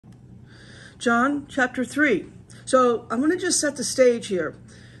John chapter 3. So I'm going to just set the stage here.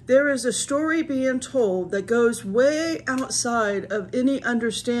 There is a story being told that goes way outside of any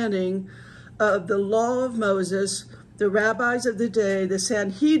understanding of the law of Moses, the rabbis of the day, the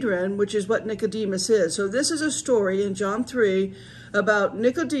Sanhedrin, which is what Nicodemus is. So this is a story in John 3 about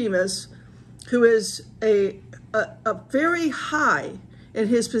Nicodemus, who is a very high in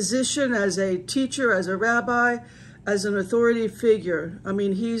his position as a teacher, as a rabbi, as an authority figure. I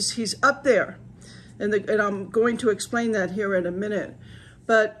mean, he's up there. And I'm going to explain that here in a minute.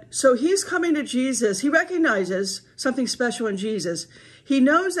 But so he's coming to Jesus. He recognizes something special in Jesus. He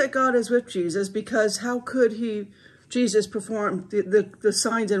knows that God is with Jesus, because how could Jesus perform the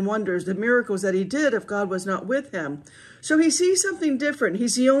signs and wonders, the miracles that he did, if God was not with him? So he sees something different.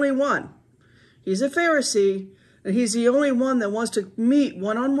 He's the only one. He's a Pharisee, and he's the only one that wants to meet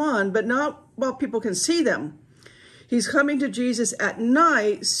one-on-one, but not while people can see them. He's coming to Jesus at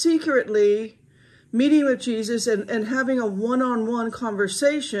night, secretly meeting with Jesus and having a one-on-one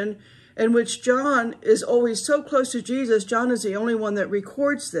conversation, in which John is always so close to Jesus. John is the only one that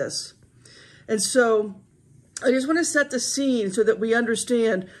records this. And so I just want to set the scene so that we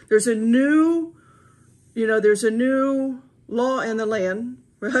understand there's a new, there's a new law in the land,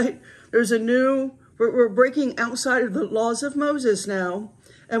 right? There's a new, we're breaking outside of the laws of Moses now,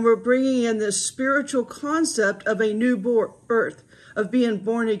 and we're bringing in this spiritual concept of a new birth, of being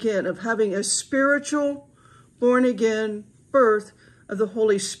born again, of having a spiritual born again birth of the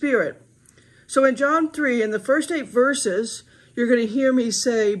Holy Spirit. So in John 3, in the first 8 verses, you're going to hear me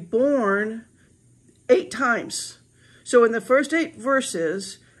say born 8 times. So in the first 8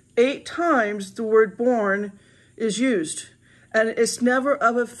 verses, 8 times the word born is used. And it's never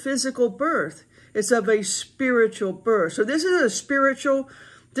of a physical birth. It's of a spiritual birth. So this is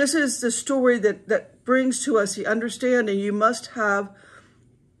this is the story that brings to us the understanding you must have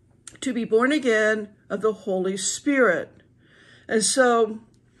to be born again of the Holy Spirit. And so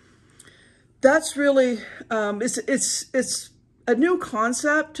that's really, it's a new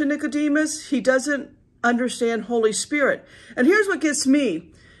concept to Nicodemus. He doesn't understand Holy Spirit. And here's what gets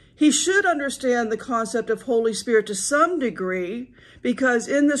me. He should understand the concept of Holy Spirit to some degree, because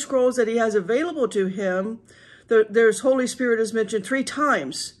in the scrolls that he has available to him, there's Holy Spirit is mentioned 3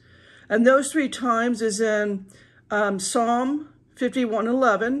 times. And those 3 times is in Psalm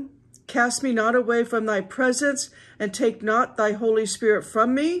 51:11, cast me not away from thy presence, and take not thy Holy Spirit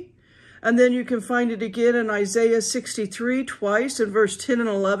from me. And then you can find it again in Isaiah 63 twice in verse 10 and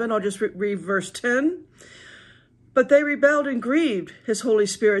 11. I'll just read verse 10. But they rebelled and grieved his Holy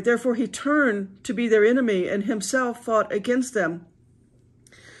Spirit. Therefore he turned to be their enemy, and himself fought against them.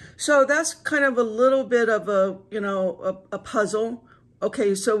 So that's kind of a little bit of a puzzle.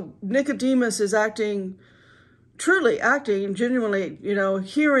 Okay, so Nicodemus is truly acting, genuinely,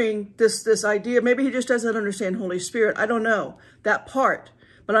 hearing this idea. Maybe he just doesn't understand Holy Spirit. I don't know that part.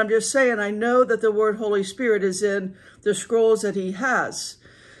 But I'm just saying, I know that the word Holy Spirit is in the scrolls that he has.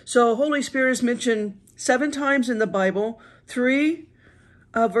 So Holy Spirit is mentioned 7 times in the Bible, 3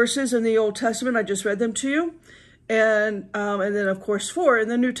 verses in the Old Testament. I just read them to you. And then, of course, 4 in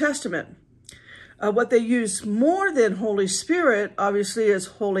the New Testament. What they use more than Holy Spirit, obviously, is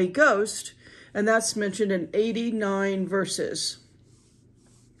Holy Ghost. And that's mentioned in 89 verses.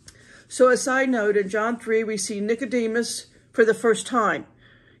 So a side note, in John 3, we see Nicodemus for the first time.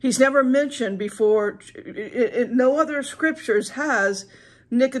 He's never mentioned before. No other scriptures has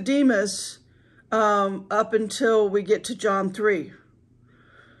Nicodemus up until we get to John 3.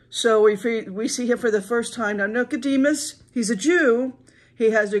 So we see him for the first time. Now, Nicodemus, he's a Jew.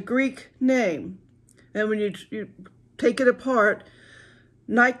 He has a Greek name. And when you take it apart,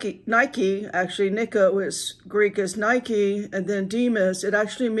 Nike, actually, Nico is Greek as Nike, and then Demas, it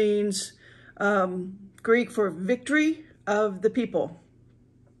actually means Greek for victory of the people.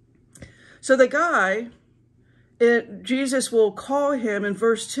 So the guy, Jesus will call him in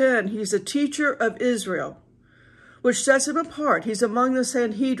verse 10, he's a teacher of Israel, which sets him apart. He's among the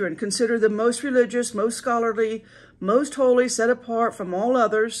Sanhedrin, considered the most religious, most scholarly, most holy, set apart from all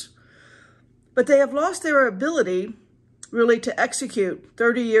others. But they have lost their ability, really, to execute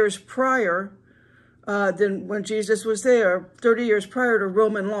 30 years prior than when Jesus was there, 30 years prior to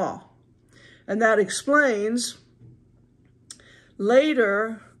Roman law. And that explains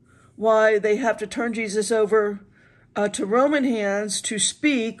later why they have to turn Jesus over to Roman hands to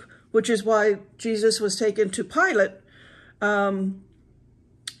speak, which is why Jesus was taken to Pilate,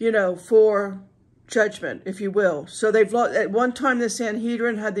 for judgment, if you will. So they've lost, at one time the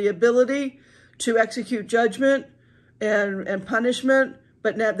Sanhedrin had the ability to execute judgment and punishment,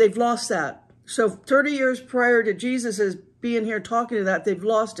 but now they've lost that. So 30 years prior to Jesus being here talking to that, they've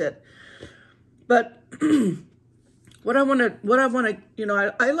lost it. But what I want to, you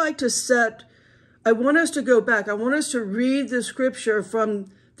know, I like to set, I want us to go back. I want us to read the scripture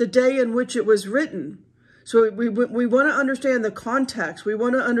from the day in which it was written. So we want to understand the context. We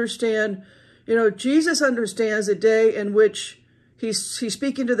want to understand, you know, Jesus understands the day in which he's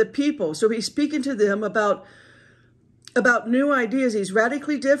speaking to the people. So he's speaking to them about new ideas. He's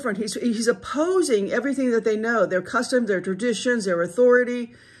radically different. He's opposing everything that they know, their customs, their traditions, their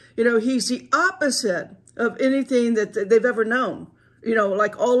authority. You know, he's the opposite of anything that they've ever known. You know,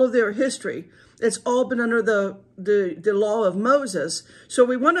 like all of their history. It's all been under the law of Moses. So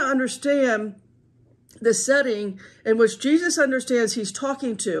we want to understand the setting in which Jesus understands he's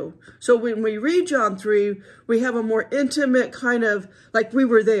talking to. So when we read John 3, we have a more intimate kind of, like we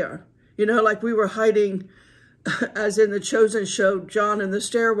were there. You know, like we were hiding, as in the Chosen show, John in the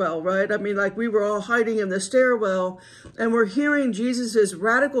stairwell, right? I mean, like we were all hiding in the stairwell, and we're hearing Jesus's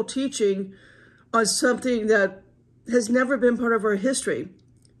radical teaching on something that has never been part of our history.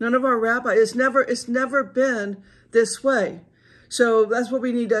 None of our rabbis, it's never been this way. So that's what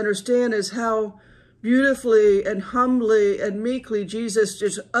we need to understand, is how beautifully and humbly and meekly Jesus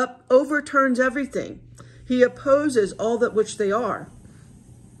just overturns everything. He opposes all that which they are.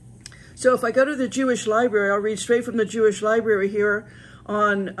 So if I go to the Jewish library, I'll read straight from the Jewish library here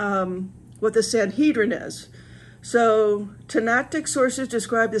on what the Sanhedrin is. So Tanakhic sources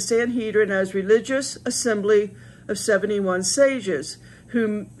describe the Sanhedrin as religious assembly of 71 sages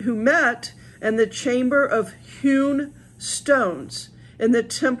who met in the chamber of hewn stones in the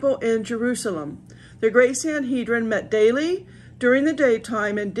temple in Jerusalem. The great Sanhedrin met daily during the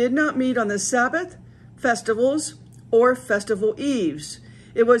daytime and did not meet on the Sabbath, festivals, or festival eves.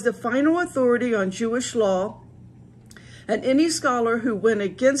 It was the final authority on Jewish law, and any scholar who went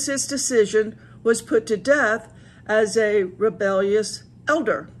against its decision was put to death as a rebellious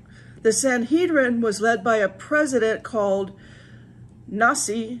elder. The Sanhedrin was led by a president called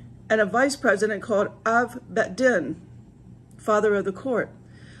Nasi and a vice president called Av Bet Din, father of the court.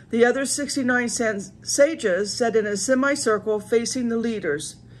 The other 69 sages sat in a semicircle facing the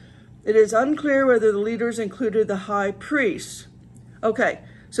leaders. It is unclear whether the leaders included the high priest. Okay,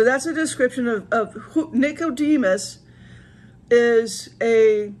 so that's a description of who Nicodemus is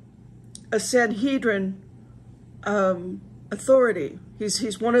a Sanhedrin authority.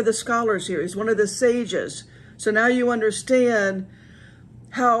 He's one of the scholars here. He's one of the sages. So now you understand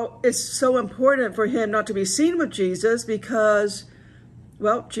how it's so important for him not to be seen with Jesus because,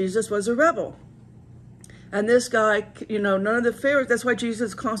 well, Jesus was a rebel. And this guy, you know, none of the Pharisees, that's why Jesus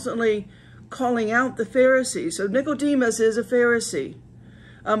is constantly calling out the Pharisees. So Nicodemus is a Pharisee,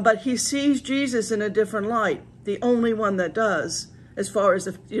 but he sees Jesus in a different light, the only one that does, as far as,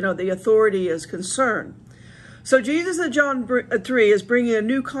 the authority is concerned. So Jesus in John 3 is bringing a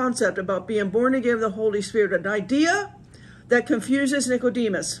new concept about being born again of the Holy Spirit, an idea that confuses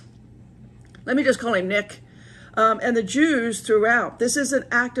Nicodemus. Let me just call him Nick. And the Jews throughout. This is an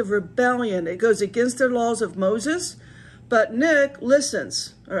act of rebellion. It goes against the laws of Moses. But Nick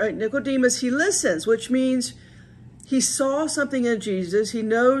listens. All right, Nicodemus, he listens, which means he saw something in Jesus he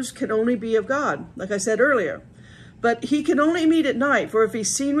knows can only be of God, like I said earlier. But he can only meet at night, for if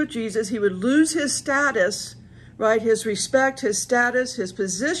he's seen with Jesus, he would lose his status, right? His respect, his status, his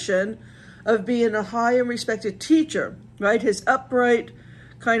position of being a high and respected teacher, right? His upright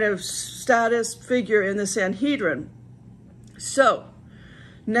kind of status figure in the Sanhedrin. So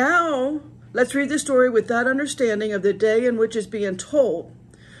now let's read the story with that understanding of the day in which is being told,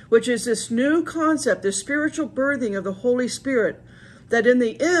 which is this new concept, the spiritual birthing of the Holy Spirit, that in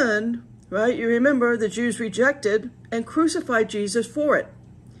the end, right, you remember the Jews rejected and crucified Jesus for it.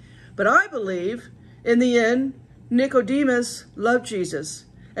 But I believe in the end, Nicodemus loved Jesus,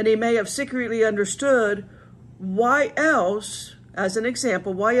 and he may have secretly understood why else, as an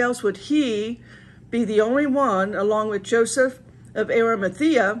example, why else would he be the only one, along with Joseph of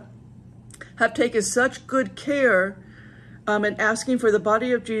Arimathea, have taken such good care in asking for the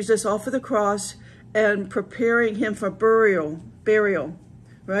body of Jesus off of the cross and preparing him for burial,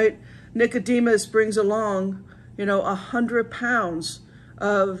 right? Nicodemus brings along, 100 pounds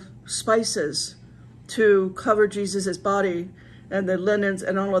of spices to cover Jesus's body and the linens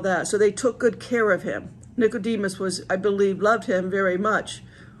and all of that. So they took good care of him. Nicodemus was, I believe, loved him very much.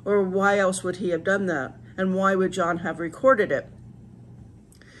 Or why else would he have done that? And why would John have recorded it?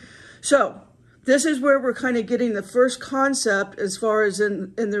 So this is where we're kind of getting the first concept, as far as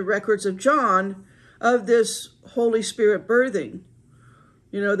in the records of John, of this Holy Spirit birthing.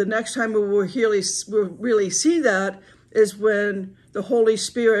 The next time we will really see that is when the Holy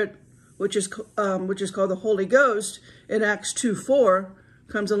Spirit, which is called the Holy Ghost in Acts 2:4,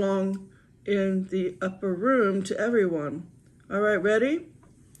 comes along in the upper room to everyone. All right, ready?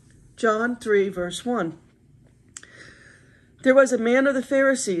 John 3, verse 1. There was a man of the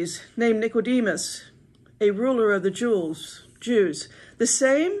Pharisees named Nicodemus, a ruler of the Jews. The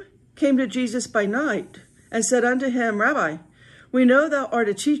same came to Jesus by night and said unto him, Rabbi, we know thou art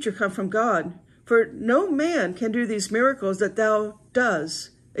a teacher come from God, for no man can do these miracles that thou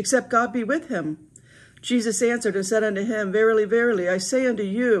dost, except God be with him. Jesus answered and said unto him, Verily, verily, I say unto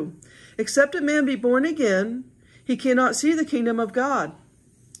you, except a man be born again, he cannot see the kingdom of God.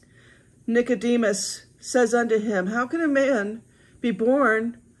 Nicodemus says unto him, How can a man be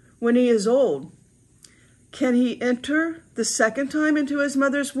born when he is old? Can he enter the second time into his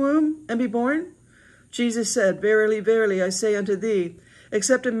mother's womb and be born? Jesus said, Verily, verily, I say unto thee,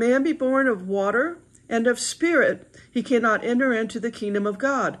 except a man be born of water and of spirit, he cannot enter into the kingdom of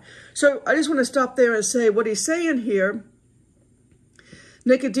God. So I just want to stop there and say what he's saying here.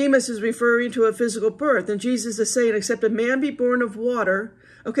 Nicodemus is referring to a physical birth, and Jesus is saying, except a man be born of water.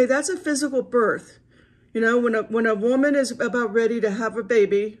 Okay, that's a physical birth. You know, when a woman is about ready to have a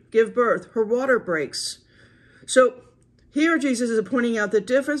baby, give birth, her water breaks. So here Jesus is pointing out the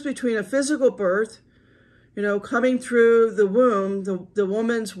difference between a physical birth, you know, coming through the womb, the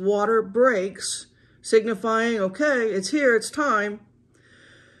woman's water breaks, signifying, okay, it's here, it's time.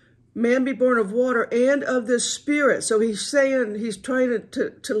 Man be born of water and of the Spirit. So he's saying, he's trying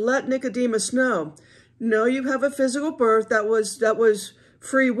to let Nicodemus know, no, you have a physical birth that was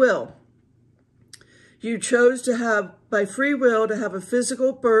free will. You chose to have, by free will, to have a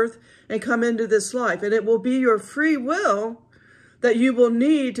physical birth and come into this life. And it will be your free will that you will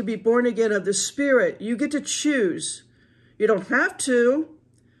need to be born again of the Spirit. You get to choose. You don't have to,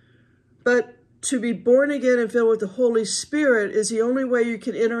 but to be born again and filled with the Holy Spirit is the only way you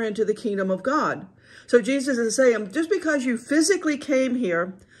can enter into the kingdom of God. So Jesus is saying, just because you physically came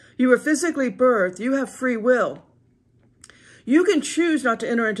here, you were physically birthed, you have free will. You can choose not to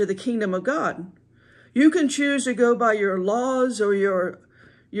enter into the kingdom of God. You can choose to go by your laws or your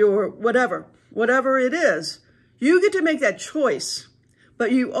whatever it is. You get to make that choice.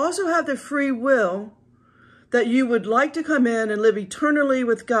 But you also have the free will that you would like to come in and live eternally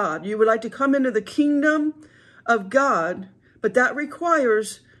with God. You would like to come into the kingdom of God, but that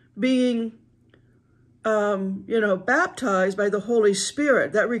requires being, baptized by the Holy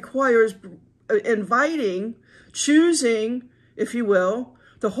Spirit. That requires inviting, choosing, if you will,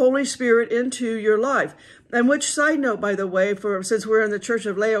 the Holy Spirit into your life. And which side note, by the way, since we're in the church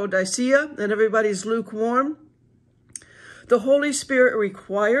of Laodicea and everybody's lukewarm, the Holy Spirit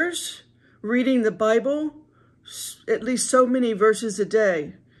requires reading the Bible at least so many verses a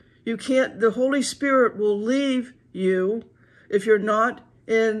day. The Holy Spirit will leave you if you're not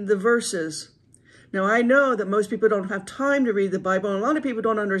in the verses. Now, I know that most people don't have time to read the Bible, and a lot of people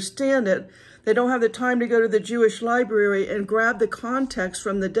don't understand it. They don't have the time to go to the Jewish library and grab the context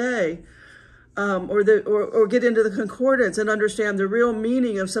from the day, or get into the concordance and understand the real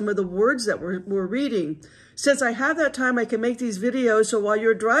meaning of some of the words that we're reading. Since I have that time, I can make these videos, so while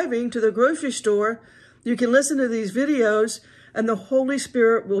you're driving to the grocery store, you can listen to these videos and the Holy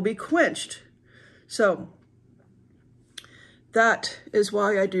Spirit will be quenched. So that is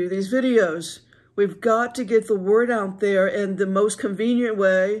why I do these videos. We've got to get the word out there, and the most convenient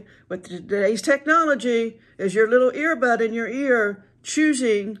way with today's technology is your little earbud in your ear,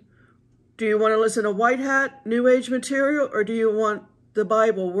 choosing, do you want to listen to White Hat, New Age material, or do you want the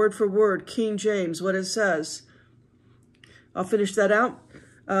Bible, word for word, King James, what it says? I'll finish that out.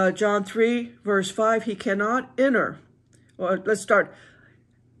 John 3, verse 5, he cannot enter. Well, let's start.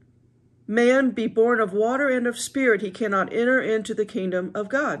 Man be born of water and of spirit, he cannot enter into the kingdom of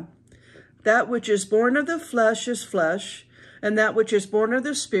God. That which is born of the flesh is flesh, and that which is born of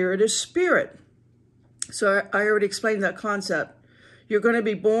the Spirit is spirit. So I already explained that concept. You're going to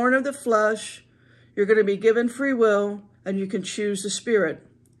be born of the flesh, you're going to be given free will, and you can choose the Spirit.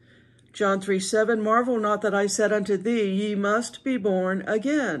 John 3:7, marvel not that I said unto thee, ye must be born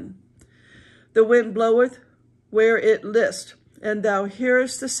again. The wind bloweth where it list, and thou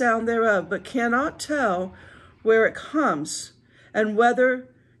hearest the sound thereof, but cannot tell where it comes, and whether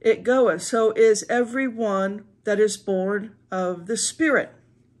it goeth. So is every one that is born of the Spirit.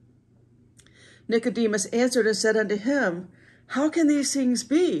 Nicodemus answered and said unto him, how can these things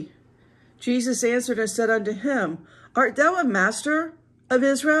be? Jesus answered and said unto him, art thou a master of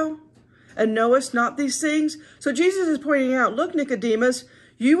Israel, and knowest not these things? So Jesus is pointing out, look, Nicodemus,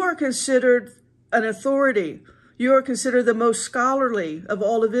 you are considered an authority. You are considered the most scholarly of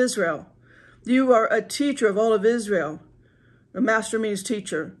all of Israel. You are a teacher of all of Israel. A master means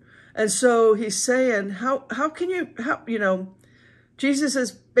teacher. And so he's saying, how can you, Jesus is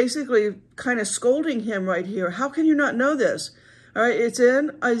basically kind of scolding him right here. How can you not know this? All right, it's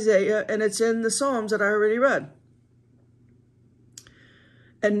in Isaiah and it's in the Psalms that I already read.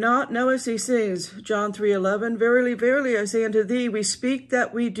 And not knowest these things, John 3:11, verily, verily, I say unto thee, we speak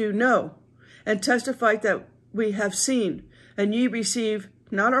that we do know, and testify that we have seen, and ye receive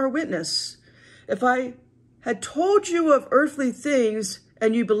not our witness. If I had told you of earthly things,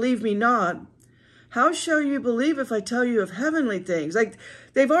 and you believe me not, how shall you believe if I tell you of heavenly things? Like,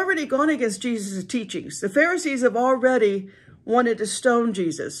 they've already gone against Jesus' teachings. The Pharisees have already wanted to stone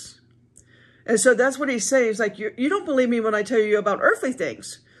Jesus. And so that's what he's saying. He's like, you don't believe me when I tell you about earthly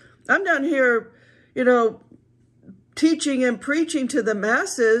things. I'm down here, teaching and preaching to the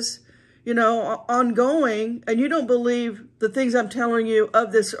masses, ongoing, and you don't believe the things I'm telling you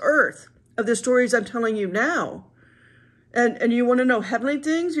of this earth, of the stories I'm telling you now. And you want to know heavenly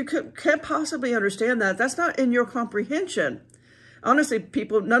things? You can't possibly understand that. That's not in your comprehension. Honestly,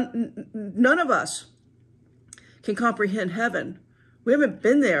 people, none of us can comprehend heaven. We haven't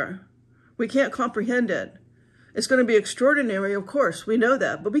been there. We can't comprehend it. It's going to be extraordinary, of course. We know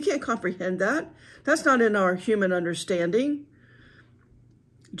that, but we can't comprehend that. That's not in our human understanding.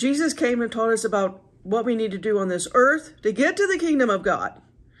 Jesus came and taught us about what we need to do on this earth to get to the kingdom of God,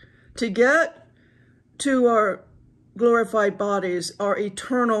 to get to our glorified bodies, our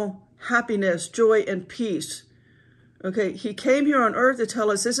eternal happiness, joy, and peace. Okay, he came here on earth to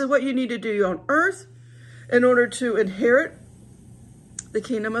tell us this is what you need to do on earth in order to inherit the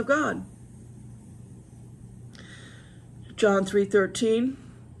kingdom of God. John 3:13,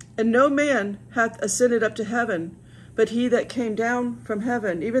 and no man hath ascended up to heaven, but he that came down from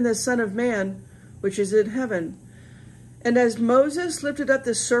heaven, even the Son of Man, which is in heaven. And as Moses lifted up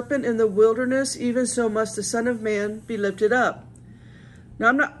the serpent in the wilderness, even so must the Son of Man be lifted up.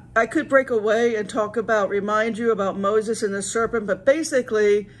 Now, I could break away and remind you about Moses and the serpent, but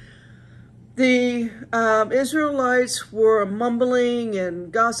basically, the Israelites were mumbling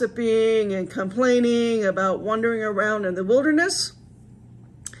and gossiping and complaining about wandering around in the wilderness.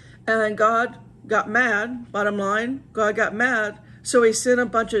 And God got mad, bottom line, God got mad. So he sent a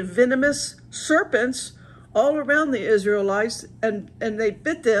bunch of venomous serpents all around the Israelites, and they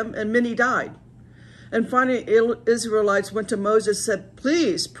bit them, and many died. And finally, Israelites went to Moses and said,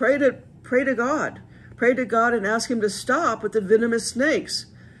 please, pray to God. Pray to God and ask him to stop with the venomous snakes.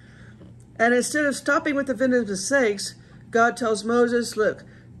 And instead of stopping with the venomous snakes, God tells Moses, look,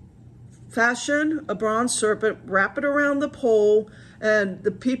 fashion a bronze serpent, wrap it around the pole, and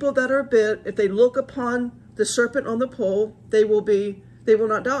the people that are bit, if they look upon the serpent on the pole, they will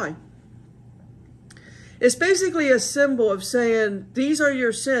not die. It's basically a symbol of saying, these are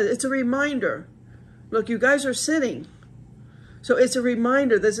your sins. It's a reminder. Look, you guys are sinning. So it's a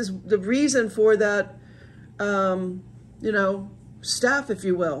reminder. This is the reason for that, staff, if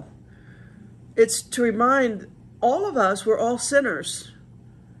you will. It's to remind all of us we're all sinners.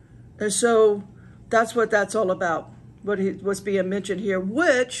 And so that's what that's all about. What's being mentioned here,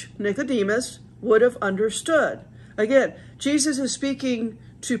 which Nicodemus would have understood. Again, Jesus is speaking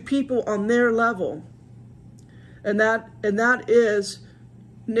to people on their level. And that is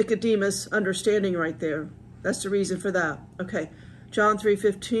Nicodemus' understanding right there. That's the reason for that. Okay, John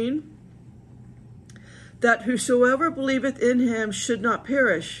 3:15. That whosoever believeth in him should not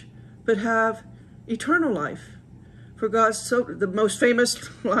perish, but have eternal life. For God so, the most famous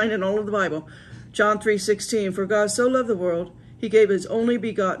line in all of the Bible, John 3:16. For God so loved the world, he gave his only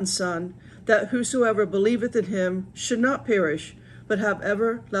begotten Son, that whosoever believeth in him should not perish, but have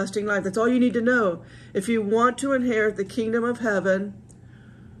everlasting life. That's all you need to know. If you want to inherit the kingdom of heaven,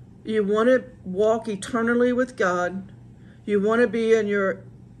 you want to walk eternally with God, you want to be in your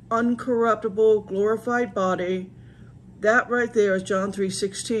uncorruptible, glorified body, that right there is John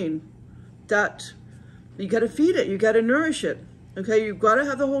 3:16. That, you got to feed it, you got to nourish it. Okay, you've got to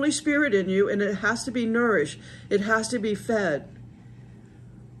have the Holy Spirit in you, and it has to be nourished. It has to be fed.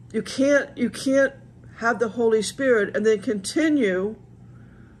 You can't have the Holy Spirit and then continue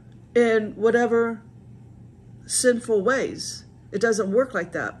in whatever sinful ways. It doesn't work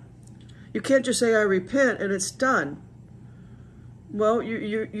like that. You can't just say, I repent, and it's done. Well,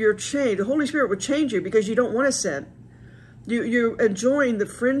 you're changed. The Holy Spirit would change you because you don't want to sin. You're enjoying the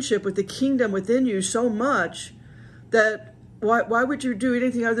friendship with the kingdom within you so much that why would you do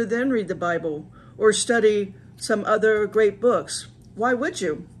anything other than read the Bible or study some other great books? Why would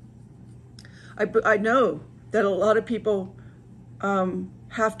you? I know that a lot of people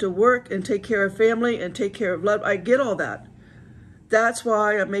have to work and take care of family and take care of love. I get all that. That's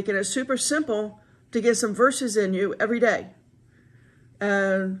why I'm making it super simple to get some verses in you every day.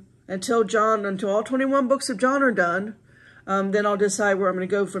 And until all 21 books of John are done, Then I'll decide where I'm going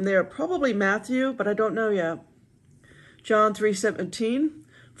to go from there. Probably Matthew, but I don't know yet. John 3:17,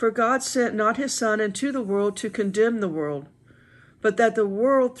 for God sent not his Son into the world to condemn the world, but that the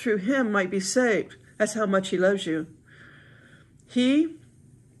world through him might be saved. That's how much he loves you. He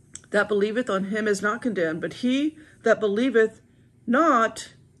that believeth on him is not condemned, but he that believeth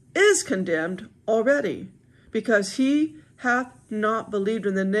not is condemned already, because he hath not believed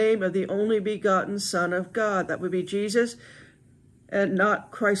in the name of the only begotten Son of God. That would be Jesus, and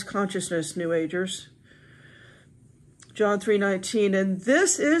not Christ consciousness, New Agers. John 3:19, and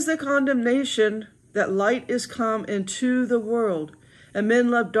this is the condemnation, that light is come into the world, and men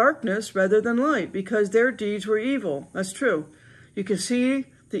love darkness rather than light, because their deeds were evil. That's true. You can see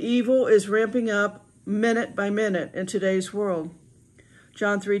the evil is ramping up minute by minute in today's world.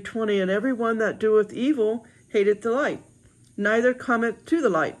 John 3:20, and every one that doeth evil hateth the light, neither cometh to the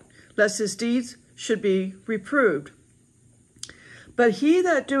light, lest his deeds should be reproved. But he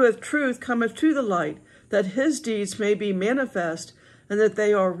that doeth truth cometh to the light, that his deeds may be manifest, and that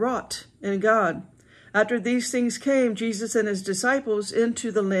they are wrought in God. After these things came Jesus and his disciples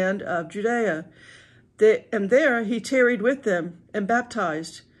into the land of Judea. And there he tarried with them and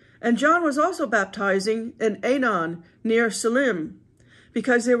baptized. And John was also baptizing in Aenon near Salim,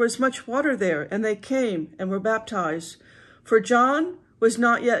 because there was much water there, and they came and were baptized. For John was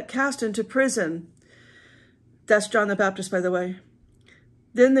not yet cast into prison. That's John the Baptist, by the way.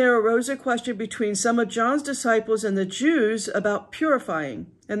 Then there arose a question between some of John's disciples and the Jews about purifying.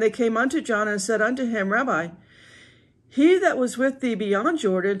 And they came unto John and said unto him, Rabbi, he that was with thee beyond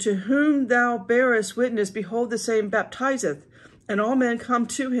Jordan, to whom thou bearest witness, behold, the same baptizeth, and all men come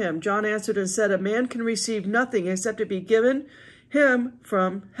to him. John answered and said, a man can receive nothing except it be given him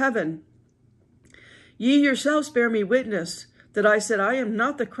from heaven. Ye yourselves bear me witness that I said, I am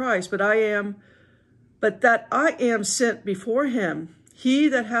not the Christ, but that I am sent before him. He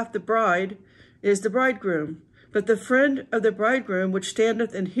that hath the bride is the bridegroom. But the friend of the bridegroom, which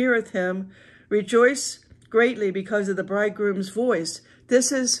standeth and heareth him, rejoice greatly because of the bridegroom's voice.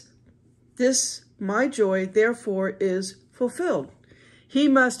 This my joy, therefore, is fulfilled. He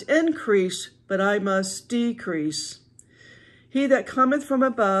must increase, but I must decrease. He that cometh from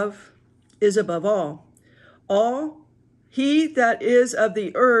above is above all. He that is of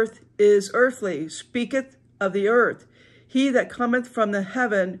the earth is earthly, speaketh of the earth. He that cometh from the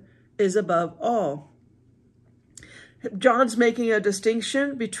heaven is above all. John's making a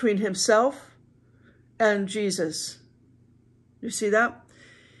distinction between himself and Jesus. You see that?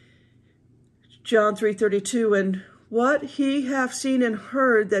 John 3:32, and what he hath seen and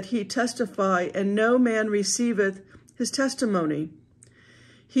heard that he testify, and no man receiveth his testimony.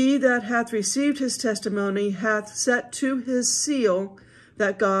 He that hath received his testimony hath set to his seal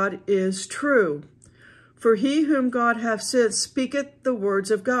that God is true. For he whom God hath sent speaketh the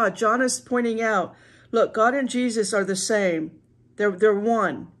words of God. John is pointing out, look, God and Jesus are the same. They're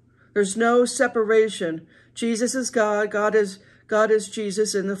one. There's no separation. Jesus is God. God is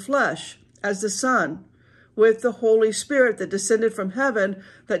Jesus in the flesh as the Son, with the Holy Spirit that descended from heaven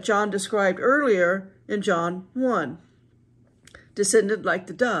that John described earlier in John 1. Descended like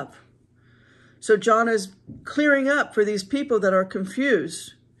the dove. So John is clearing up for these people that are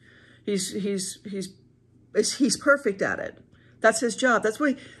confused. He's perfect at it. That's his job.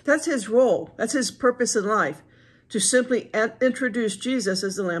 That's his role. That's his purpose in life, to simply introduce Jesus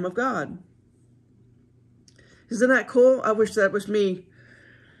as the Lamb of God. Isn't that cool? I wish that was me.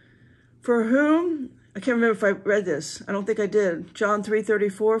 For whom, I can't remember if I read this. I don't think I did. John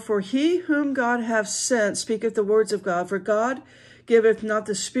 3:34, for he whom God hath sent speaketh the words of God. For God giveth not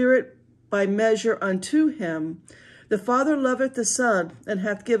the Spirit by measure unto him. The Father loveth the Son, and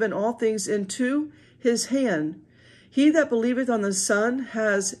hath given all things into his hand. He that believeth on the Son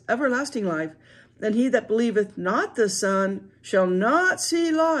has everlasting life, and he that believeth not the Son shall not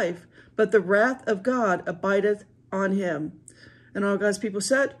see life, but the wrath of God abideth on him. And all God's people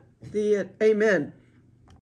said, Amen.